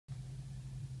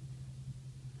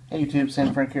Hey YouTube,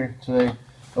 Sam Frank here. Today,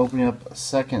 opening up a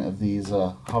second of these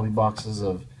hobby boxes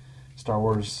of Star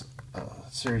Wars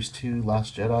Series 2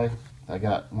 Last Jedi I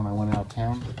got when I went out of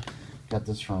town. Got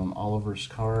this from Oliver's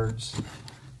Cards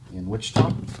in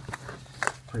Wichita.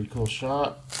 Pretty cool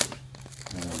shop.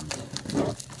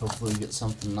 Hopefully we get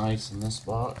something nice in this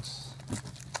box.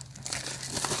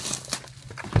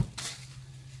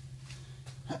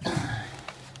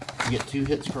 You get 2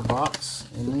 hits per box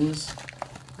in these.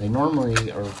 They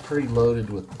normally are pretty loaded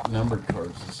with numbered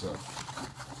cards and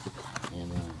stuff.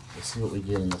 And let's see what we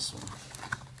get in this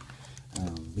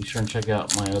one. Be sure and check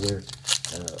out my other,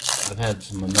 I've had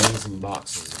some amazing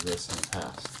boxes of this in the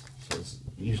past. So it's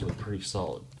usually pretty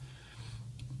solid.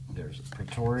 There's a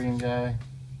Praetorian guy,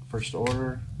 First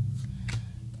Order.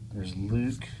 There's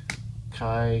Luke,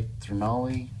 Kai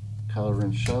Trinali, Kylo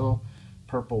Ren Shuttle,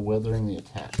 Purple Weathering the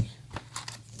Attack.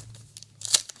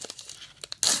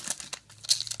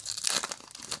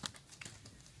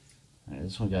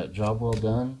 This one got Job Well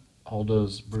Done,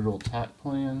 Aldo's Brutal Attack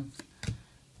Plan,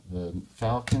 the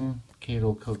Falcon,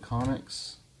 Cato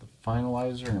Coconics, the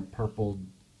Finalizer, and a purple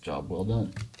Job Well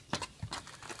Done.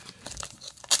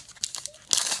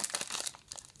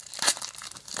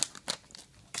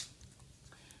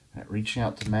 Reaching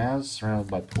Out to Maz, Surrounded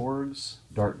by Porgs,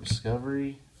 Dark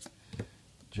Discovery,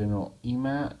 General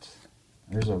Emat.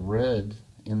 There's a red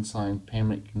Ensign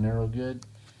Pamic Narrowgood.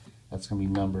 That's going to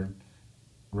be numbered.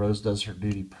 Rose Does Her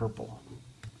Duty purple.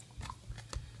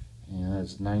 And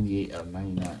that's 98 out of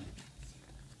 99.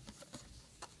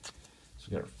 So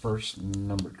we got our first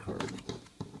numbered card.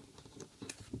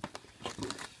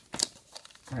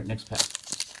 Alright, next pack.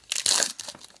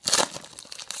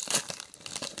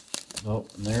 Oh,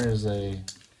 and there is a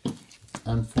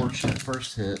unfortunate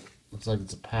first hit. Looks like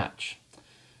it's a patch.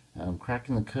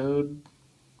 Cracking the code.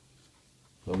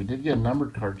 But we did get a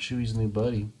numbered card, Chewie's New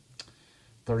Buddy.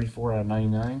 34 out of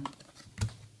 99.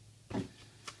 Let's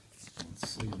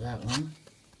see that one.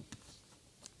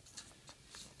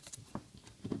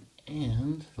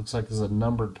 And looks like there's a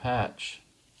numbered patch.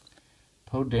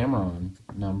 Poe Dameron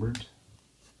numbered.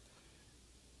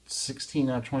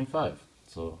 16 out of 25.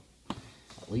 So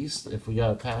at least if we got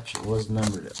a patch, it was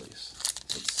numbered at least.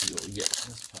 Let's see what we get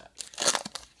in this pack.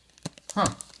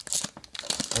 Huh.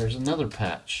 There's another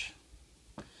patch.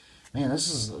 Man,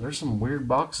 there's some weird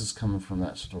boxes coming from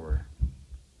that store.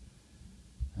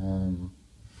 So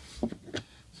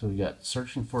we got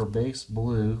Searching for a Base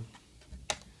Blue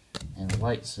and a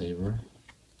Lightsaber,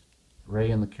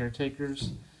 Rey and the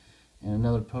Caretakers, and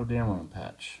another Poe Dameron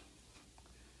patch.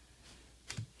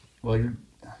 Well, you're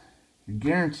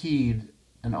guaranteed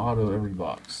an auto every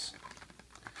box.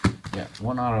 Yeah,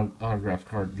 one autograph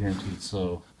card guaranteed.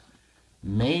 So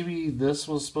maybe this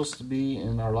was supposed to be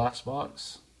in our last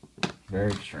box.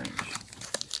 Very strange.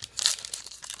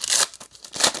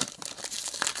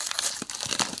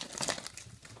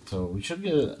 So we should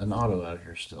get an auto out of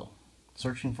here still.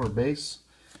 Searching for a Base,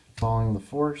 Following the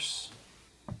Force.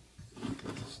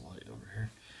 Put this light over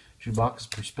here. Chewbacca's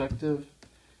Perspective,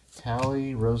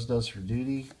 Tally, Rose Does Her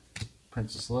Duty,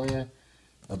 Princess Leia,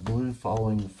 a blue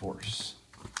Following the Force.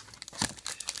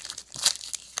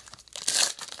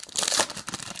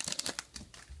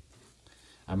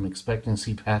 I'm expecting to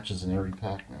see patches in every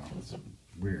pack now. It's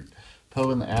weird.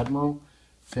 Poe and the Admiral,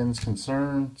 Finn's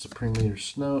Concern, Supreme Leader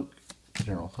Snoke,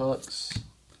 General Hux,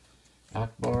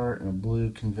 Akbar, and a blue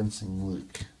Convincing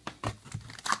Luke.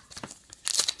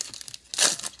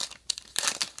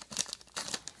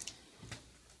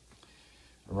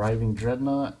 Arriving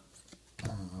Dreadnought,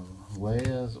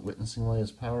 Witnessing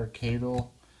Leia's Power,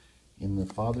 Cato in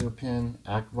the Father Pin,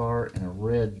 Akbar, and a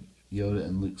red Yoda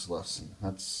and Luke's Lesson.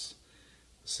 That's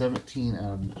 17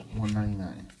 out of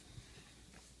 199.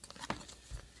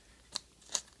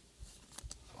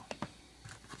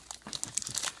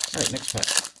 Alright, next pack.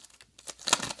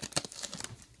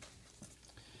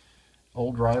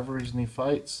 Old Rivalries, New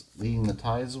Fights, Leading the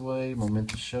Ties Away,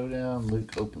 Momentous Showdown,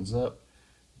 Luke Opens Up,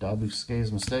 Dabu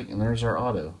Skave's Mistake, and there's our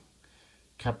auto.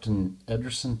 Captain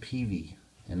Ederson Peavy.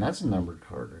 And that's a numbered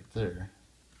card right there.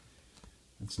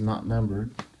 It's not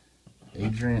numbered.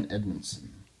 Adrian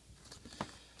Edmondson.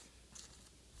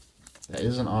 That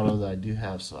is an auto that I do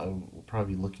have, so I will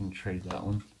probably be looking to trade that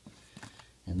one.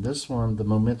 And this one, the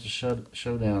Momentous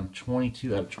Showdown,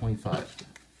 22 out of 25.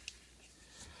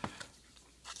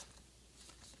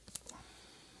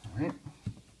 Alright.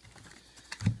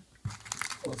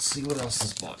 Let's see what else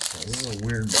this box has. This is a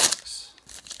weird box.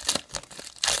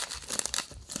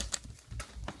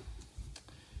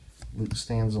 Luke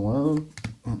Stands Alone.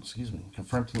 Excuse me.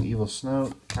 Confronting Evil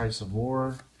Snoke, Price of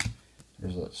War,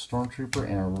 There's a Stormtrooper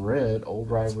and a red Old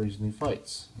Rivalries New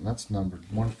Fights. And that's numbered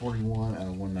 141 out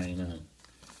of 199.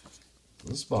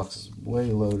 This box is way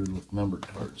loaded with numbered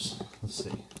cards. Let's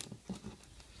see.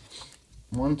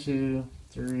 1, 2,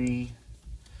 3,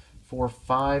 4,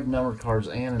 5 numbered cards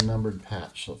and a numbered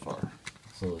patch so far.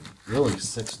 So really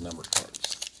 6 numbered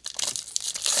cards.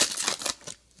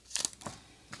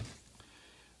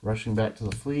 Rushing back to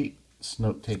the fleet,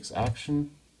 Snoke takes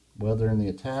action. Weather in the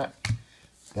attack.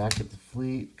 Back at the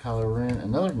fleet, Kylo Ren,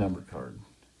 another numbered card.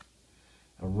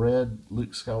 A red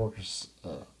Luke Skywalker's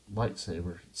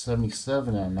lightsaber,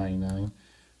 77 out of 99.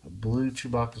 A blue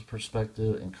Chewbacca's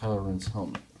perspective, and Kylo Ren's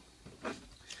helmet.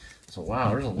 So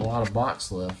wow, there's a lot of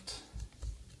box left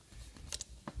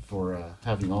for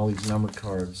having all these numbered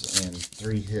cards and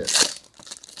 3 hits.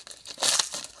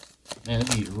 Man,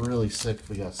 it'd be really sick if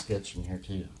we got sketch in here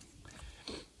too.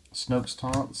 Snoke's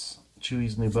taunts,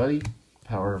 Chewie's new buddy,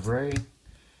 Power of Rey,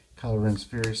 Kylo Ren's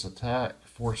furious attack,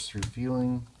 Force through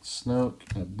feeling, Snoke,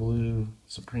 and a blue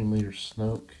Supreme Leader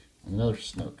Snoke, another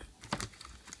Snoke.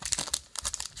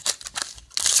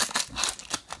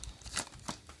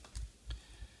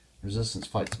 Resistance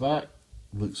fights back,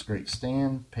 Luke's great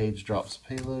stand, Paige drops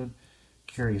payload,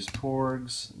 Curious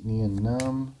Porgs, Neon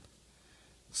Numb,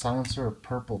 Silencer of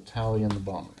purple Tally and the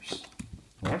Bombers.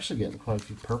 We're actually getting quite a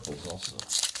few purples also,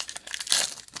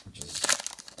 which is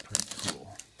pretty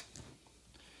cool.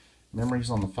 Memories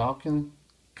on the Falcon,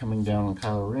 coming down on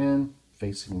Kylo Ren,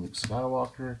 facing Luke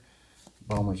Skywalker,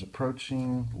 Bombers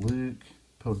approaching, Luke,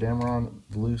 Poe Dameron,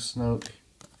 blue Snoke,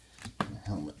 and a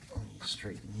helmet. Let me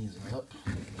straighten these up.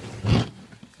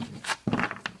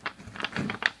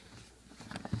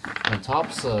 And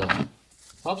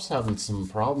Top's having some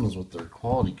problems with their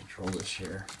quality control this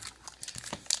year,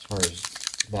 as far as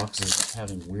boxes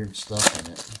having weird stuff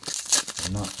in it,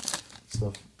 and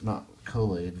not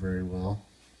collated very well.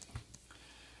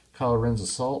 Kylo Ren's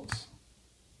assault,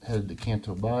 headed to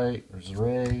Canto Bight. There's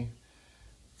Rey,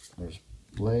 there's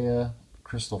Leia,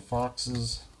 Crystal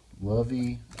Foxes,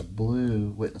 Lovey, a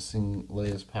blue witnessing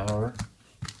Leia's power.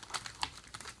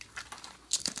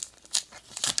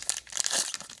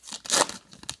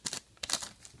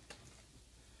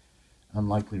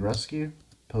 Unlikely Rescue,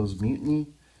 Poe's Mutiny,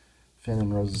 Finn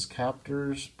and Rose's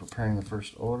Captors, Preparing the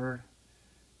First Order,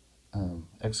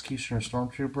 Executioner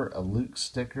Stormtrooper, a Luke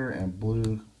sticker, and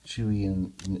blue Chewie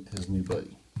and his new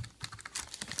buddy.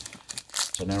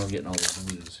 So now we're getting all the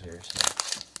blues here,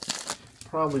 so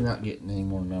probably not getting any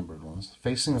more numbered ones.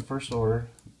 Facing the First Order,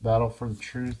 Battle for the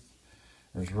Truth,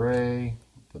 there's Rey,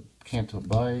 the Canto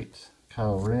Bight,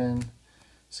 Kylo Ren,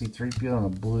 C-3PO, and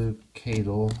a blue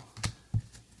Cadle.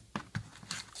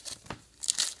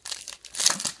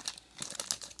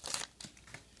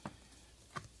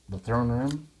 The Throne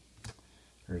Room,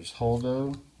 there's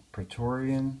Holdo,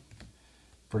 Praetorian,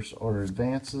 First Order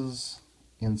Advances,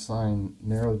 Ensign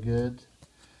Narrowgood,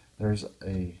 there's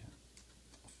a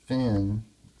Finn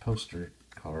poster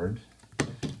card,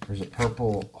 there's a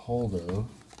purple Holdo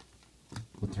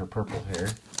with her purple hair,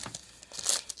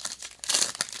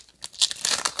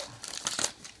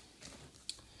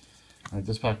 alright,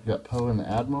 this pack we got Poe and the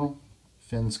Admiral,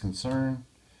 Finn's Concern,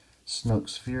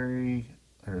 Snoke's Fury,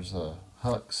 there's a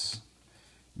Hux,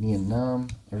 Neon Numb.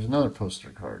 There's another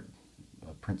poster card,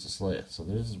 Princess Leia. So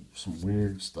there's some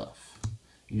weird stuff.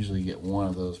 Usually you get one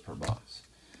of those per box.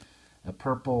 A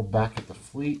purple Back at the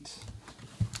Fleet.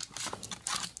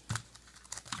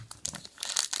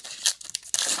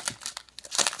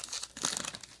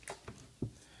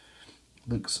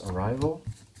 Luke's Arrival.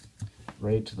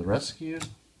 Rey to the Rescue.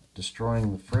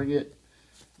 Destroying the Frigate.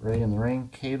 Rey in the Rain.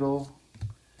 Cadle.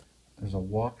 There's a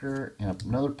Walker and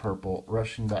another purple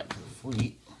Rushing back to the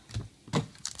fleet.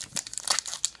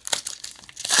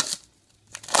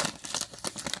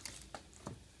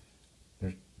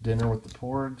 There's Dinner with the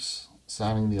Porgs,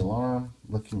 Sounding the Alarm,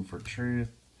 Looking for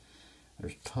Truth.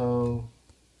 There's Poe,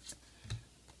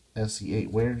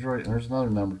 SE8 Waiter Droid, and there's another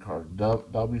numbered card,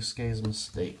 WSK's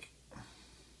Mistake.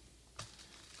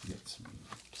 Get some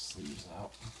sleeves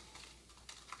out.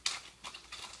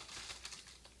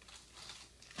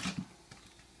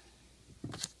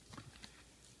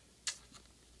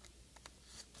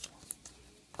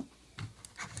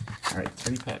 Alright,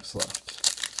 3 packs left.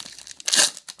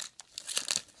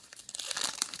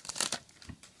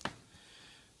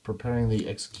 Preparing the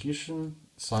Execution,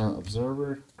 Silent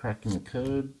Observer, Cracking the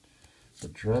Code, the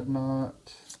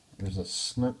Dreadnought, there's a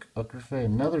Snook Uckerfay,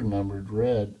 another numbered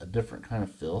red, a different kind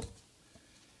of filth.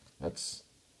 That's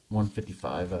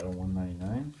 155 out of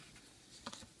 199.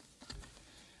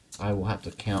 I will have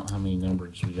to count how many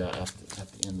numbers we got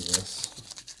at the end of this.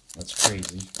 That's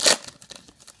crazy.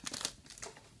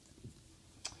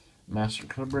 Master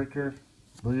Codebreaker,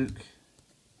 Luke,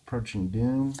 Approaching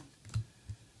Doom.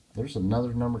 There's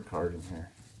another numbered card in here.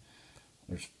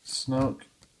 There's Snoke,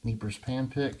 Neeper's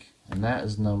Panpick, and that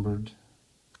is numbered.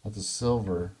 That's a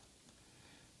silver.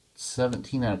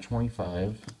 17 out of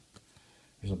 25.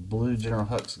 There's a blue General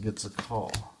Hux gets a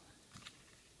call.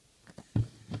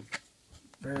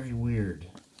 Very weird.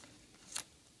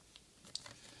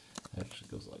 It actually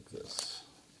goes like this.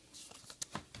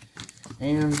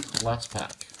 And last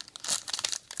pack.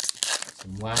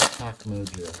 Some last pack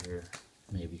mojo here,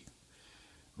 maybe.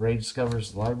 Rey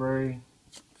discovers the library.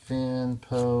 Finn,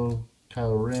 Poe,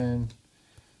 Kylo Ren,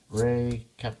 Rey,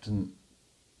 Captain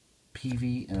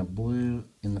PV, and a blue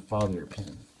in the father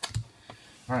pin.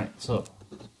 Alright, so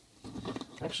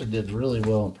actually did really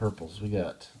well in purples. We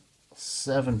got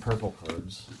 7 purple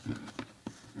cards.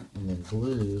 And then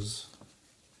blues,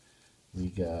 we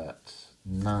got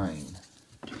 9.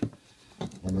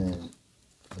 And then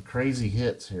the crazy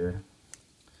hits here,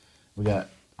 we got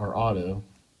our auto,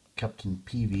 Captain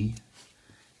PV,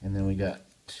 and then we got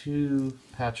 2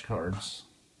 patch cards,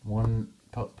 one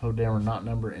Poe Dameron not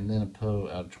number, and then a Poe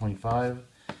out of 25,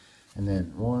 and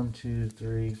then 1, 2,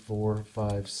 3, 4,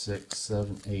 5, 6,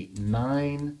 7, 8,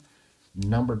 9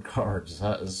 numbered cards.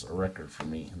 That is a record for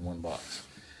me in one box.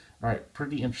 Alright,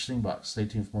 pretty interesting box. Stay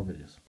tuned for more videos.